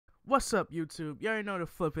What's up, YouTube? You already know the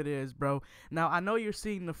flip it is, bro. Now, I know you're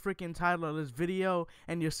seeing the freaking title of this video,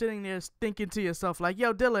 and you're sitting there thinking to yourself, like,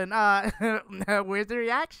 yo, Dylan, where's the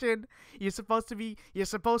reaction? You're supposed to be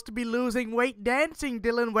losing weight dancing,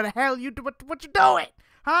 Dylan. What the hell what you doing?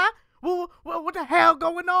 Huh? What the hell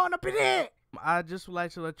going on up in here? I just would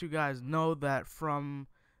like to let you guys know that from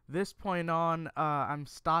this point on, I'm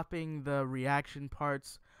stopping the reaction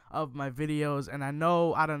parts of my videos, and I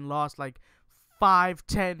know I done lost like 5,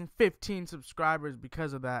 10, 15 subscribers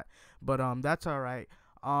because of that, but that's alright.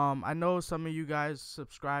 I know some of you guys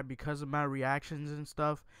subscribe because of my reactions and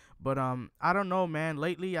stuff, but I don't know, man.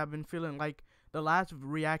 Lately I've been feeling like the last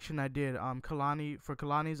reaction I did,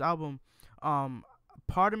 Kehlani's album,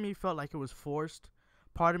 part of me felt like it was forced.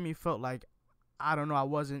 Part of me felt like, I don't know, I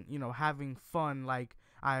wasn't, having fun like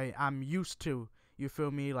I'm used to. You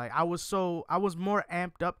feel me? Like I was more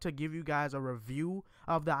amped up to give you guys a review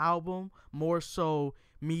of the album, more so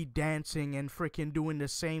me dancing and freaking doing the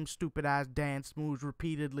same stupid ass dance moves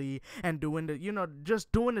repeatedly and doing the,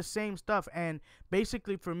 just doing the same stuff. And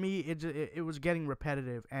basically for me, it was getting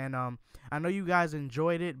repetitive. And I know you guys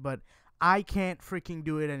enjoyed it, but I can't freaking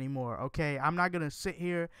do it anymore, okay? I'm not gonna sit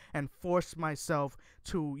here and force myself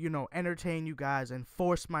to, entertain you guys and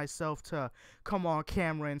force myself to come on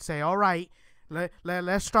camera and say, all right,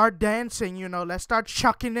 let's start dancing, let's start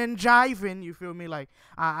chucking and jiving, you feel me? Like,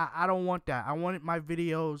 I don't want that. I want my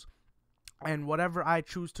videos and whatever I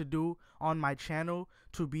choose to do on my channel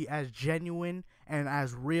to be as genuine and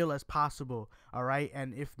as real as possible, alright?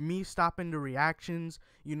 And if me stopping the reactions,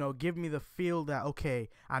 give me the feel that, okay,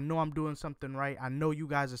 I know I'm doing something right, I know you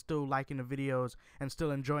guys are still liking the videos and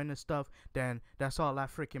still enjoying this stuff, then that's all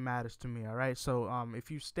that freaking matters to me, alright? So, if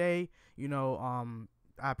you stay,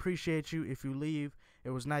 I appreciate you. If you leave,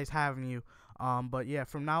 it was nice having you. But yeah,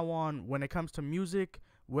 from now on, when it comes to music,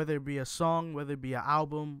 whether it be a song, whether it be an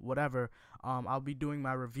album, whatever, I'll be doing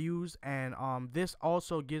my reviews, and this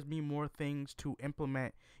also gives me more things to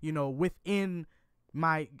implement, within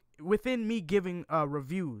me giving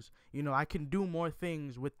reviews. I can do more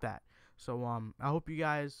things with that. So I hope you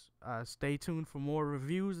guys stay tuned for more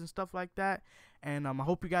reviews and stuff like that, and I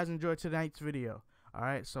hope you guys enjoyed tonight's video. All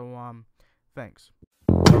right, so thanks.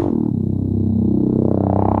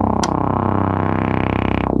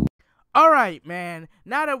 Alright, man,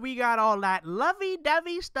 now that we got all that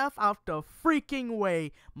lovey-dovey stuff out the freaking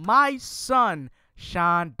way, my son,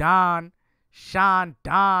 Sean Don,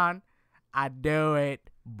 I do it,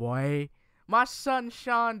 boy. My son,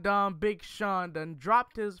 Sean Don, Big Sean, done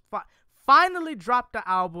dropped finally dropped the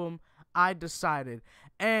album, I Decided.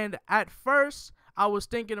 And at first, I was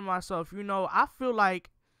thinking to myself, I feel like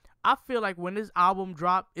when this album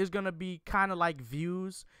dropped, it's gonna be kind of like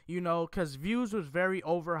Views, because Views was very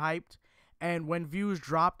overhyped, and when Views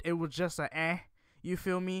dropped, it was just you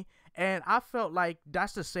feel me? And I felt like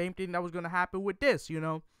that's the same thing that was gonna happen with this,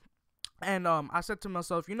 And I said to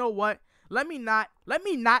myself, you know what? Let me not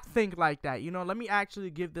think like that, Let me actually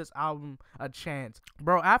give this album a chance,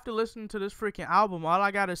 bro. After listening to this freaking album, all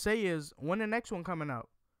I gotta say is, when the next one coming out?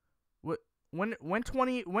 When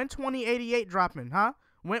 2088 dropping, huh?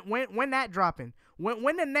 When that dropping?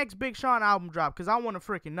 When the next Big Sean album drop? Cause I want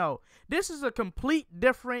to freaking know. This is a completely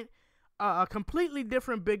different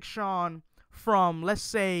Big Sean from, let's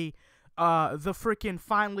say, the freaking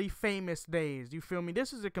Finally Famous days. You feel me?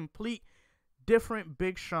 This is a complete different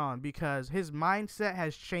Big Sean because his mindset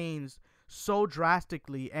has changed so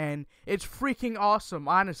drastically, and it's freaking awesome.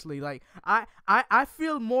 Honestly, like I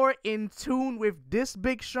feel more in tune with this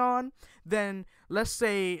Big Sean than, let's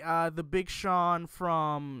say, the Big Sean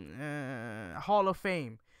from Hall of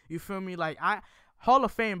Fame. You feel me? Like Hall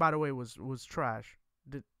of Fame, by the way, was trash.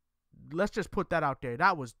 Let's just put that out there.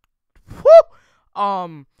 That was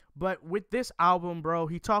whoo. But with this album, bro,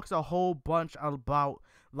 he talks a whole bunch about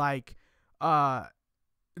like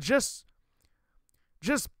just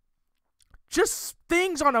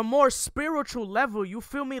things on a more spiritual level. You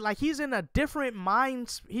feel me? Like he's in a different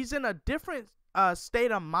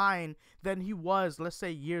state of mind than he was, let's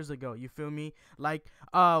say, years ago. You feel me? Like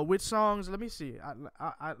with songs, let me see.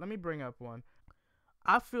 Let me bring up one.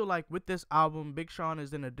 I feel like with this album, Big Sean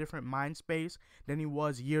is in a different mind space than he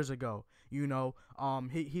was years ago.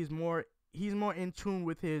 He's more in tune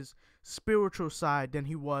with his spiritual side than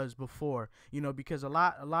he was before. Because a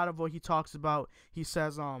lot of what he talks about, he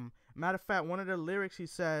says, matter of fact, one of the lyrics he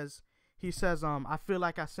says, I feel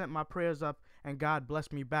like I sent my prayers up and God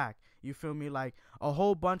blessed me back. You feel me? Like a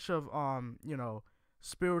whole bunch of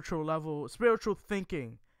spiritual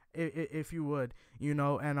thinking, if you would,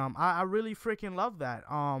 and I really freaking love that.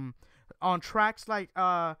 On tracks like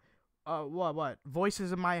what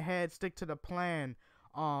Voices in My Head, Stick to the Plan,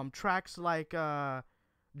 Tracks like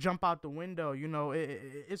Jump Out the Window,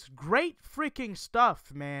 it's great freaking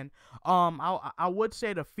stuff, man. I would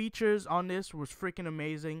say the features on this was freaking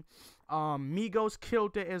amazing. Migos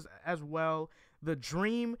killed it as well. The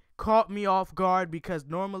Dream caught me off guard because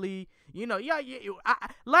normally,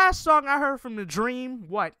 last song I heard from The Dream,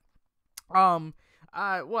 what? Shawty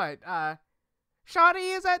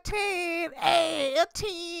is a 10, hey, a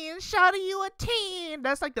 10, Shawty you a 10.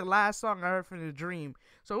 That's like the last song I heard from The Dream.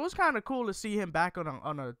 So it was kind of cool to see him back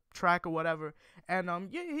on a track or whatever. And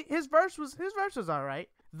his verse was all right.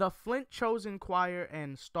 The Flint Chosen Choir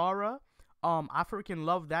and Stara, I freaking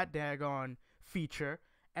love that daggone feature.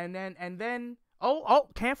 And then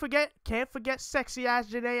can't forget sexy ass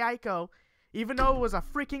Jhené Aiko. Even though it was a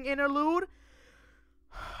freaking interlude,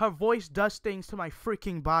 her voice does things to my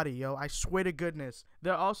freaking body, yo. I swear to goodness.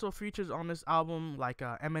 There are also features on this album like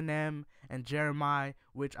Eminem and Jeremiah,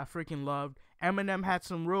 which I freaking loved. Eminem had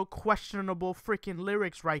some real questionable freaking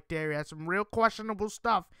lyrics right there. He had some real questionable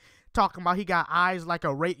stuff. Talking about he got eyes like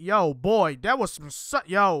a yo, boy, that was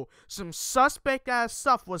some suspect ass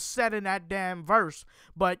stuff was said in that damn verse.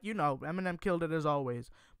 But Eminem killed it as always.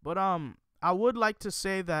 But I would like to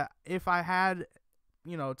say that if I had,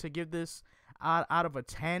 to give this out of a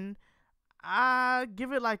 10, I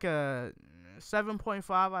give it like a 7.5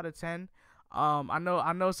 out of 10. I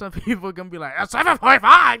know some people are gonna be like, a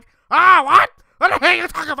 7.5? What? What the hell are you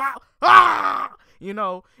talking about?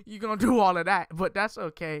 You're gonna do all of that, but that's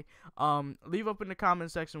okay. Leave up in the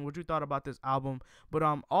comment section what you thought about this album. But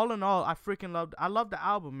all in all, I love the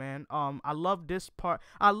album, man. I love this part.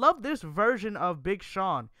 I love this version of Big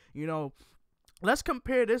Sean. Let's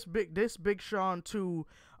compare this Big Sean to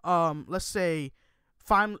let's say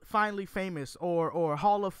Finally Famous or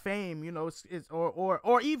Hall of Fame,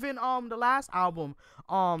 or even the last album,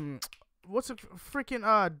 what's it freaking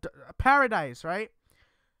Paradise, right?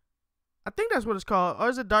 I think that's what it's called. Or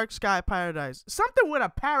is it Dark Sky Paradise? Something with a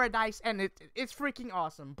paradise, and it's freaking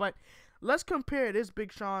awesome. But let's compare this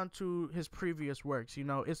Big Sean to his previous works.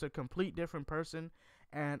 It's a complete different person,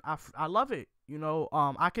 and I love it.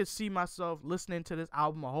 I could see myself listening to this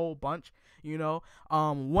album a whole bunch.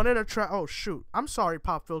 One of the oh shoot, I'm sorry,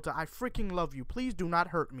 Pop Filter. I freaking love you. Please do not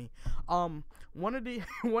hurt me. One of the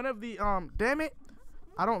damn it.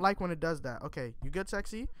 I don't like when it does that. Okay, you good,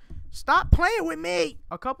 sexy? Stop playing with me!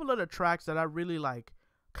 A couple of the tracks that I really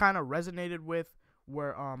kind of resonated with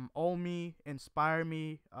were Oh Me, Inspire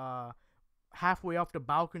Me, Halfway Off the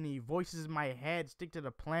Balcony, Voices in My Head, Stick to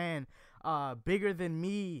the Plan, Bigger Than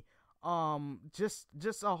Me, just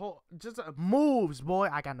moves, boy.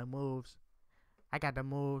 I got the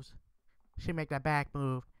moves. She make that back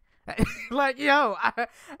move. There are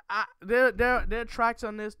tracks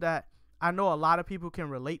on this that I know a lot of people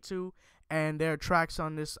can relate to, and there are tracks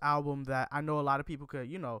on this album that I know a lot of people could,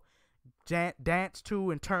 dance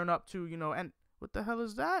to and turn up to, and what the hell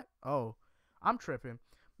is that? Oh, I'm tripping.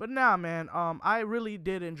 But nah, man, I really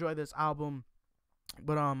did enjoy this album,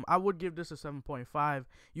 but I would give this a 7.5.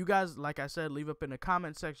 You guys, like I said, leave up in the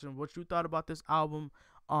comment section what you thought about this album.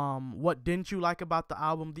 What didn't you like about the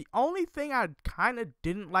album? The only thing I kind of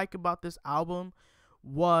didn't like about this album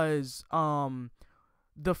was,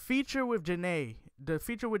 the feature with Jhené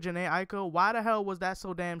Aiko. Why the hell was that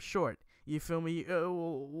so damn short? You feel me?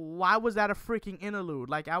 Why was that a freaking interlude?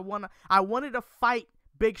 Like I wanted to fight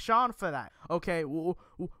Big Sean for that. Okay,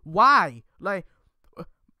 why? Like,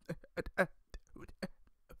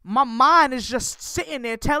 my mind is just sitting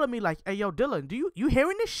there telling me like, hey yo, Dylan, you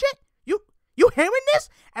hearing this shit? You hearing this?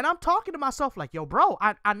 And I'm talking to myself like, yo, bro,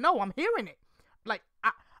 I know I'm hearing it. Like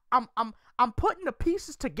I'm putting the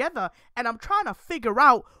pieces together, and I'm trying to figure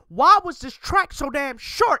out why was this track so damn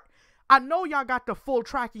short. I know y'all got the full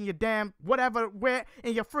track in your damn where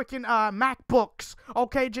in your freaking MacBooks.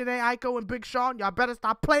 Okay, Jhené Aiko and Big Sean, y'all better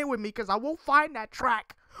stop playing with me because I won't find that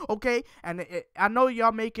track. Okay, and I know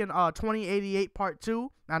y'all making 2088 Part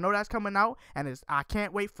 2. I know that's coming out, and I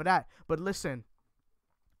can't wait for that. But listen,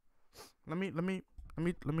 let me.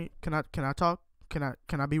 Can I talk? Can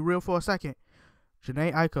I be real for a second?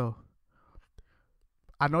 Jhené Aiko,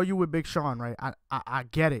 I know you with Big Sean, right? I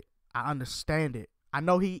get it. I understand it. I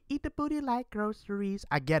know he eat the booty like groceries.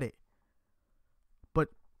 I get it. But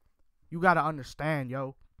you gotta understand,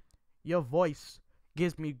 yo. Your voice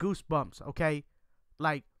gives me goosebumps, okay?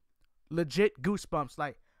 Like, legit goosebumps.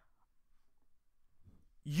 Like,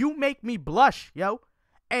 you make me blush, yo.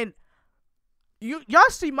 And y'all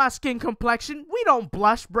see my skin complexion. We don't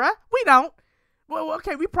blush, bruh. We don't. Well,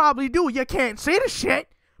 okay, we probably do. You can't see the shit.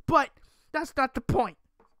 But that's not the point.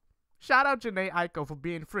 Shout out Jhené Aiko for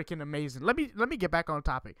being freaking amazing. Let me get back on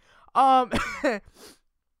topic.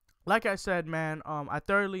 like I said, man, I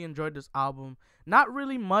thoroughly enjoyed this album. Not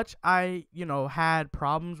really much I, had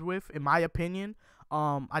problems with, in my opinion.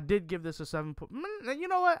 I did give this a 7. You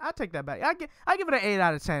know what? I take that back. I give it an 8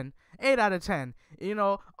 out of 10. 8 out of 10.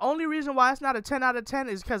 Only reason why it's not a 10 out of 10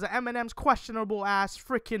 is because of Eminem's questionable ass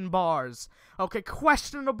freaking bars. Okay,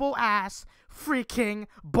 questionable ass freaking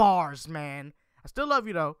bars, man. I still love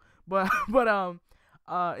you though, but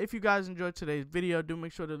if you guys enjoyed today's video, do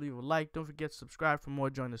make sure to leave a like. Don't forget to subscribe for more.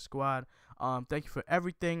 Join the squad. Thank you for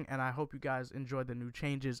everything, and I hope you guys enjoy the new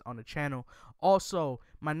changes on the channel. Also,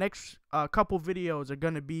 my next couple videos are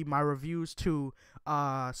gonna be my reviews to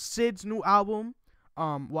Syd's new album.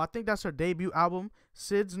 Well, I think that's her debut album.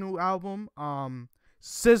 Syd's new album.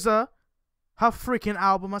 SZA, her freaking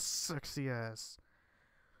album, a sexy ass.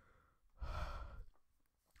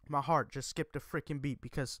 My heart just skipped a freaking beat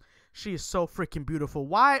because she is so freaking beautiful.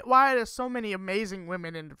 Why are there so many amazing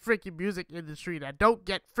women in the freaking music industry that don't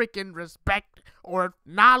get freaking respect or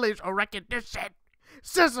knowledge or recognition?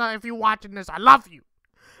 SZA, if you're watching this, I love you.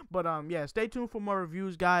 But yeah, stay tuned for more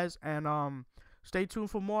reviews, guys, and stay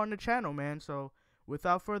tuned for more on the channel, man. So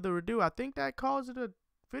without further ado, I think that calls it a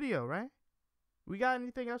video, right? We got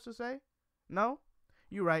anything else to say? No?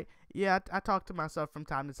 You right. Yeah, I talk to myself from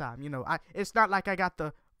time to time. It's not like I got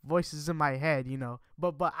the voices in my head,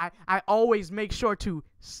 but I always make sure to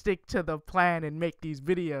stick to the plan and make these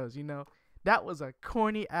videos. That was a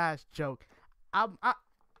corny ass joke.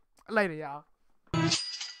 Later, y'all.